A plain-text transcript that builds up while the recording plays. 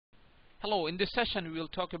Hello, in this session we will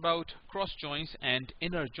talk about cross joins and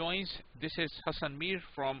inner joins. This is Hassan Mir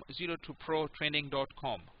from 0 2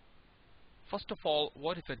 protraining.com. First of all,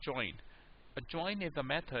 what is a join? A join is a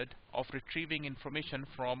method of retrieving information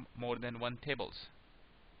from more than one tables.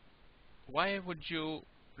 Why would you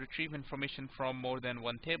retrieve information from more than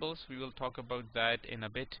one tables? We will talk about that in a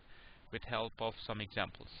bit with help of some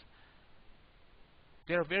examples.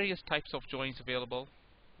 There are various types of joins available.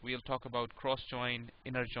 We'll talk about cross join,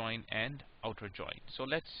 inner join, and outer join. So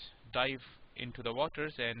let's dive into the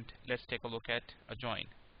waters and let's take a look at a join.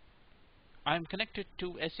 I'm connected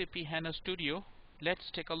to SAP HANA Studio. Let's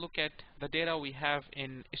take a look at the data we have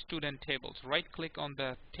in student tables. Right click on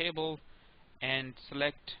the table and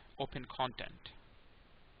select open content.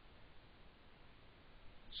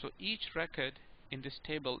 So each record in this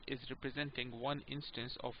table is representing one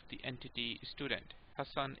instance of the entity student.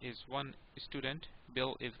 Hassan is one student,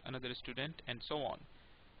 Bill is another student, and so on.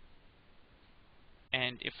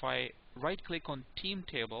 And if I right click on team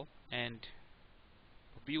table and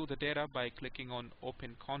view the data by clicking on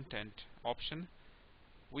open content option,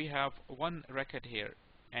 we have one record here,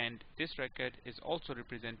 and this record is also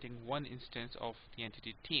representing one instance of the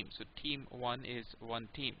entity team. So team 1 is one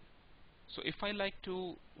team. So if I like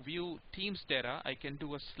to view teams data, I can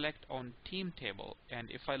do a select on team table, and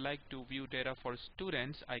if I like to view data for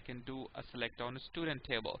students, I can do a select on a student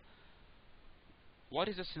table. What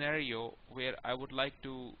is a scenario where I would like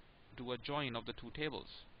to do a join of the two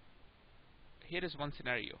tables? Here is one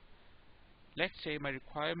scenario. Let's say my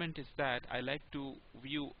requirement is that I like to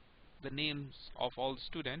view the names of all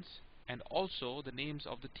students and also the names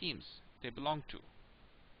of the teams they belong to.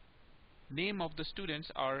 Name of the students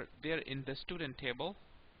are there in the student table.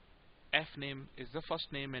 F name is the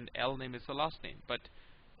first name and L name is the last name, but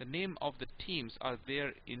the name of the teams are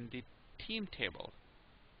there in the team table.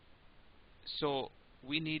 So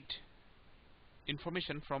we need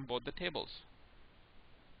information from both the tables.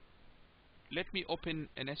 Let me open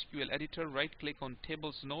an SQL editor, right click on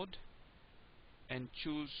tables node and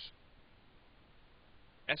choose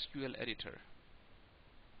SQL editor.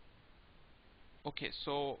 Okay,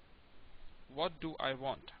 so what do I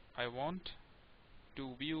want? I want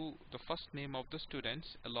to view the first name of the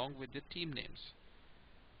students along with the team names.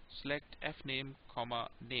 Select fname,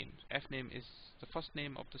 name. Fname is the first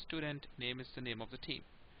name of the student, name is the name of the team.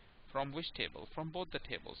 From which table? From both the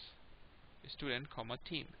tables. Student,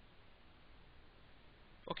 team.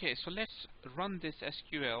 Okay, so let's run this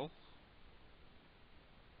SQL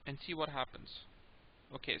and see what happens.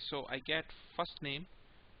 Okay, so I get first name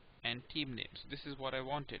and team names. This is what I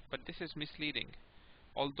wanted, but this is misleading.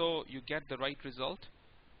 Although you get the right result,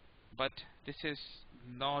 but this is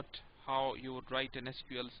not how you would write an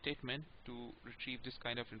SQL statement to retrieve this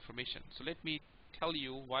kind of information. So let me tell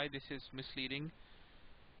you why this is misleading,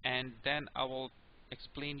 and then I will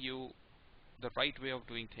explain you the right way of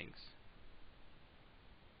doing things.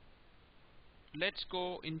 Let's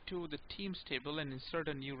go into the teams table and insert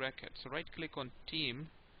a new record. So right click on team,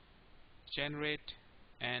 generate,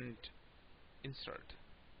 and insert.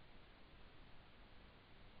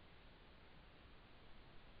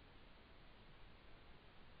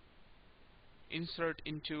 Insert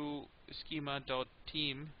into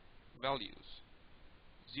schema.team values.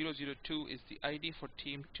 002 is the ID for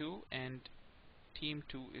team 2 and team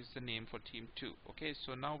 2 is the name for team 2. Okay,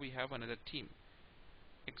 so now we have another team.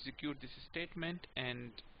 Execute this statement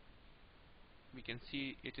and we can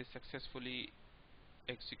see it is successfully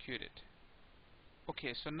executed.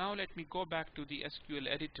 Okay, so now let me go back to the SQL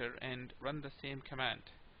editor and run the same command.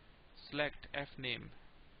 Select fname,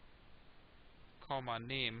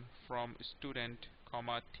 name from student,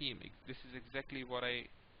 team. This is exactly what I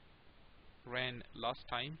ran last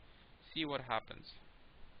time. See what happens.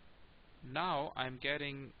 Now I'm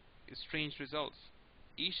getting strange results.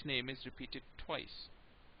 Each name is repeated twice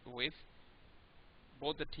with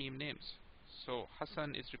both the team names. So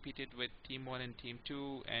Hassan is repeated with team 1 and team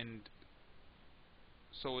 2, and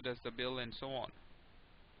so does the Bill, and so on.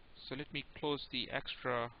 So let me close the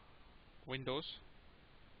extra windows.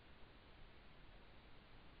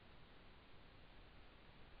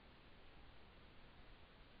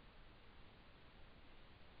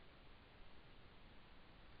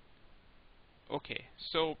 Okay,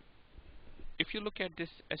 so if you look at this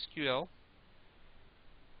SQL,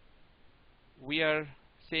 we are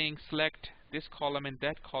saying select this column and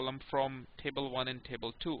that column from table 1 and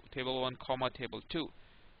table 2, table 1, table 2.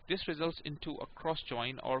 This results into a cross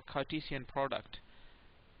join or Cartesian product.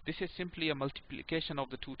 This is simply a multiplication of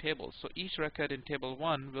the two tables. So each record in table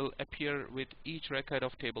 1 will appear with each record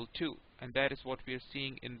of table 2, and that is what we are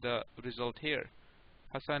seeing in the result here.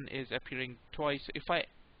 Hassan is appearing twice. If I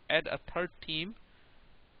add a third team,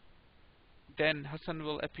 then Hassan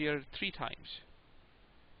will appear 3 times.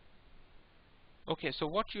 Okay, so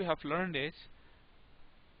what you have learned is,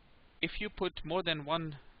 if you put more than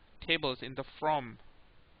one tables in the from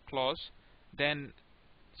clause, then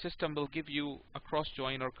system will give you a cross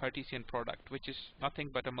join or Cartesian product, which is nothing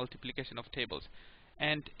but a multiplication of tables.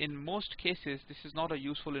 And in most cases, this is not a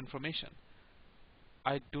useful information.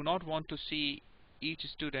 I do not want to see each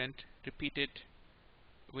student repeated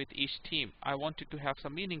with each team. I wanted to have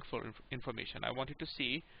some meaningful information. I wanted to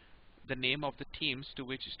see the name of the teams to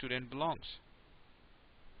which student belongs.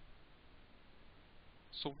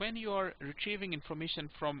 So when you are retrieving information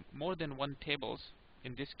from more than one tables,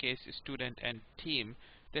 in this case student and team,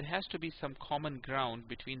 there has to be some common ground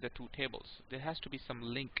between the two tables. There has to be some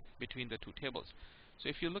link between the two tables. So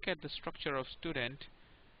if you look at the structure of student,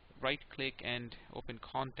 right click and open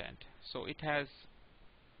content. So it has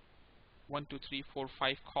 1, 2, 3, 4,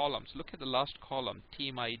 5 columns. Look at the last column,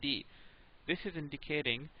 team ID. This is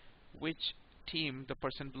indicating which team the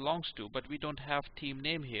person belongs to, but we don't have team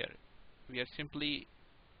name here. We are simply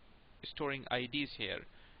storing IDs here,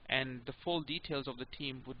 and the full details of the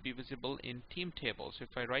team would be visible in team table. So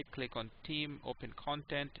if I right click on team, open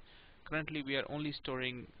content, currently we are only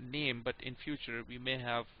storing name, but in future we may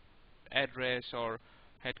have address or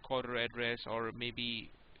headquarter address, or maybe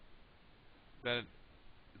the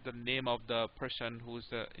name of the person who's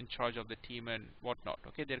in charge of the team and whatnot.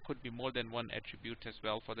 Okay, there could be more than one attribute as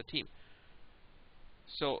well for the team.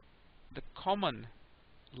 So the common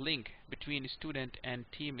link between student and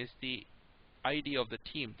team is the ID of the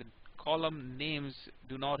team. The column names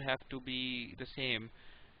do not have to be the same.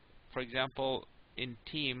 For example, in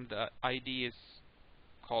team the ID is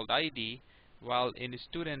called ID, while in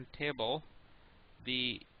student table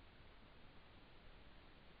the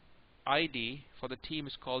ID for the team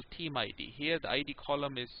is called team ID. Here the ID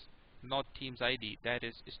column is not team's ID, that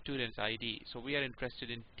is student's ID. So we are interested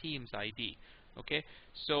in team's ID. Okay,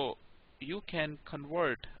 so you can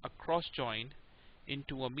convert a cross join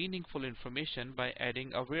into a meaningful information by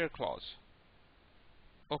adding a where clause.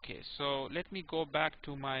 Okay, so let me go back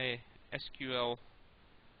to my SQL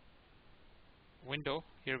window.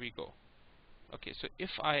 Here we go. Okay, so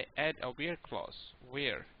if I add a where clause,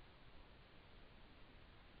 where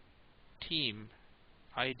team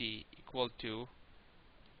ID equal to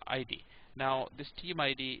ID. Now this team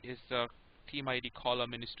ID is the team ID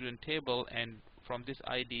column in student table, and from this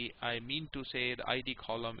ID I mean to say the ID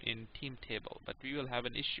column in team table, but we will have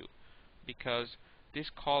an issue because this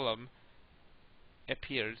column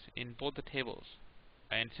appears in both the tables,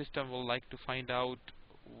 and system will like to find out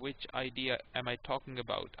which ID am I talking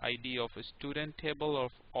about, ID of a student table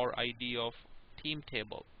or ID of team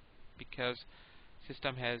table, because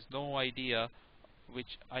system has no idea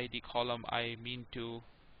which ID column I mean to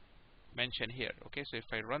mention here. Okay, so if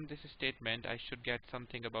I run this statement, I should get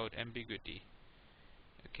something about ambiguity.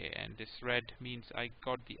 Okay, and this red means I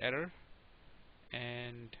got the error,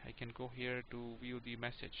 and I can go here to view the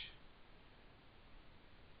message.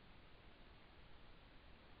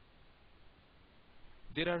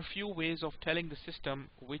 There are few ways of telling the system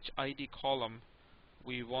which ID column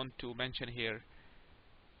we want to mention here.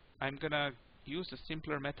 I'm gonna use a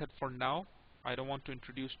simpler method for now. I don't want to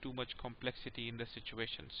introduce too much complexity in the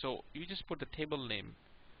situation. So you just put the table name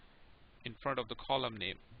in front of the column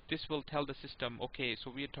name. This will tell the system, okay,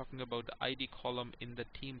 so we are talking about the ID column in the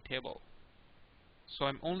team table. So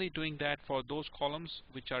I'm only doing that for those columns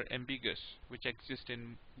which are ambiguous, which exist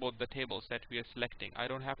in both the tables that we are selecting. I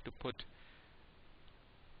don't have to put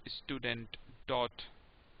student dot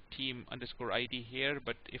team underscore ID here,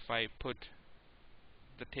 but if I put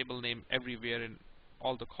the table name everywhere in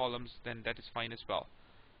all the columns, then that is fine as well.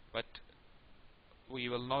 But we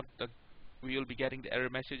will not we will be getting the error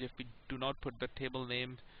message if we do not put the table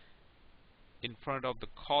name in front of the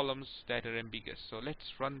columns that are ambiguous. So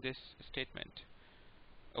let's run this statement.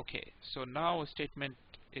 Okay, so now a statement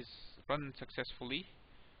is run successfully,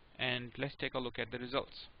 and let's take a look at the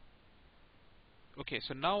results. Okay,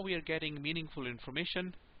 so now we are getting meaningful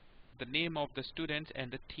information, the name of the students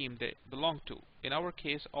and the team they belong to. In our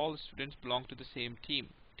case, all students belong to the same team,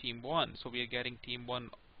 team 1, so we are getting team 1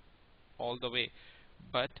 all the way.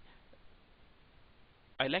 But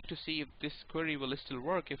I like to see if this query will still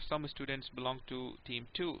work if some students belong to team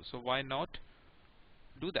 2, so why not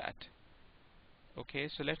do that? Okay,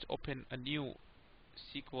 so let's open a new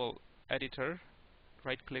SQL editor,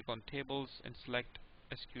 right click on tables and select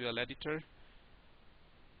SQL editor,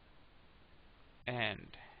 and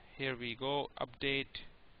here we go, update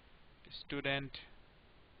student,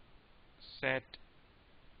 set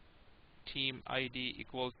team ID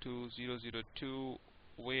equal to 002,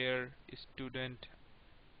 where student.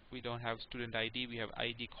 We don't have student ID, we have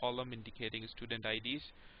ID column indicating student IDs,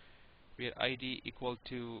 where ID equal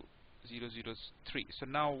to 003. So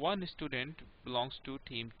now one student belongs to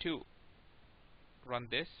team 2. Run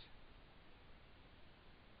this.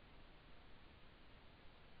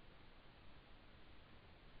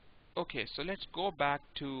 Okay, so let's go back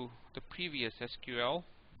to the previous SQL.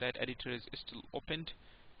 That editor is still opened.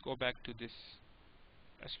 Go back to this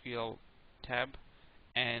SQL tab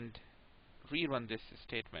and rerun this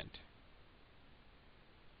statement.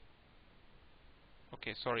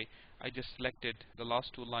 Okay, sorry, I just selected the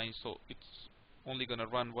last two lines, so it's only gonna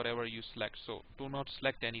run whatever you select. So do not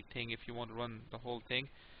select anything if you want to run the whole thing.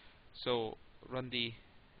 So run the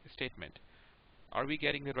statement. Are we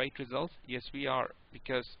getting the right results? Yes, we are,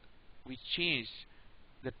 because we changed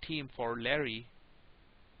the team for Larry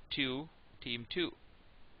to team 2,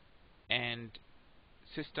 and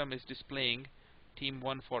system is displaying team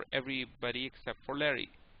 1 for everybody except for Larry.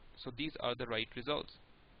 So these are the right results.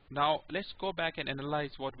 Now let's go back and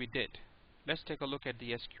analyze what we did. Let's take a look at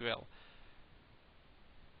the SQL.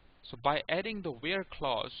 So by adding the where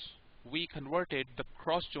clause, we converted the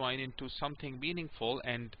cross join into something meaningful,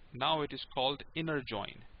 and now it is called inner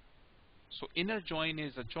join. So inner join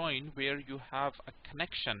is a join where you have a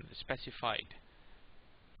connection specified.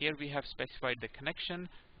 Here we have specified the connection,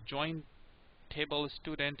 join table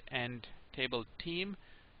student and table team,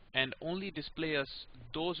 and only display us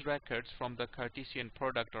those records from the Cartesian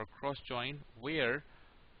product or cross join where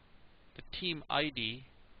the team ID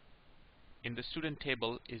in the student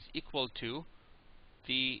table is equal to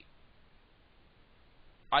the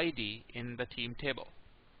ID in the team table.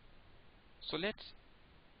 So let's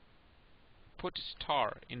put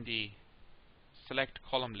star in the select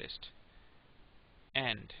column list,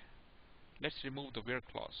 and let's remove the where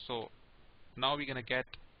clause. So now we're gonna get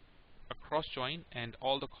a cross join, and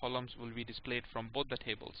all the columns will be displayed from both the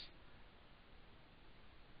tables.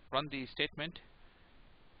 Run the statement,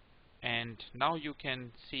 and now you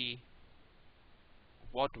can see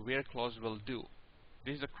what where clause will do.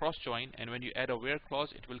 This is a cross join, and when you add a where clause,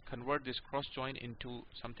 it will convert this cross join into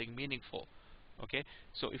something meaningful. Okay,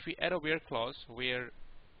 so if we add a where clause where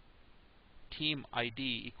team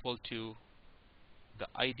ID equal to the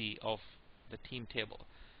ID of the team table,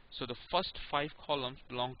 so the first 5 columns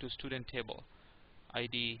belong to student table,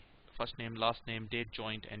 ID, first name, last name, date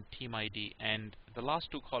joined, and team ID, and the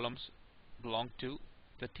last 2 columns belong to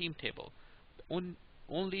the team table. The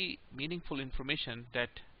only meaningful information that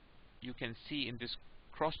you can see in this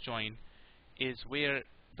cross join is where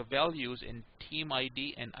the values in team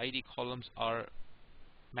ID and ID columns are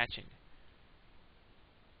matching,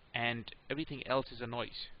 and everything else is a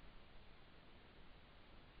noise.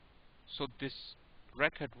 So this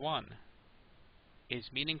record 1 is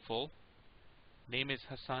meaningful. Name is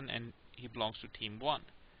Hassan and he belongs to team 1.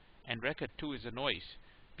 And record 2 is a noise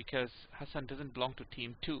because Hassan doesn't belong to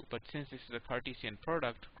team 2, but since this is a Cartesian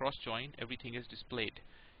product cross join, everything is displayed.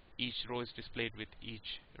 Each row is displayed with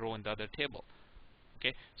each row in the other table.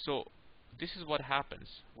 Okay, so this is what happens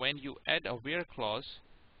when you add a where clause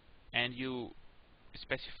and you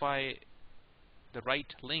specify the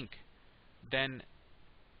right link. Then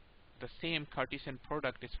the same Cartesian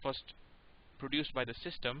product is first produced by the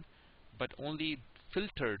system, but only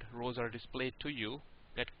filtered rows are displayed to you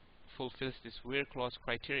that fulfills this where clause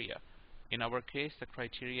criteria. In our case, the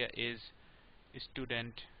criteria is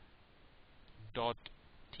student dot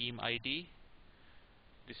team ID.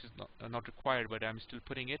 This is not required, but I'm still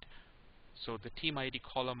putting it. So the team ID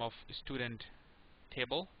column of student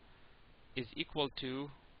table is equal to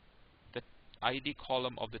the ID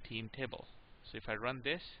column of the team table. So if I run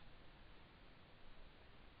this,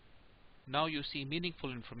 now you see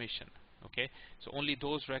meaningful information. Okay, so only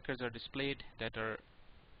those records are displayed that are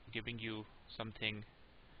giving you something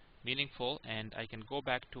meaningful, and I can go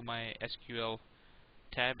back to my SQL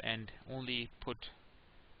tab and only put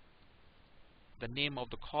the name of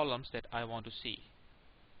the columns that I want to see.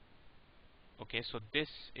 Okay, so this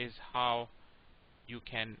is how you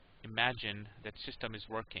can imagine that system is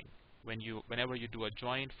working. Whenever you do a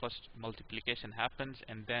join, first multiplication happens,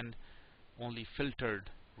 and then only filtered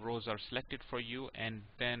rows are selected for you, and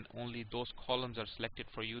then only those columns are selected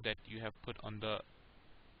for you that you have put on the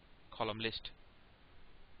column list.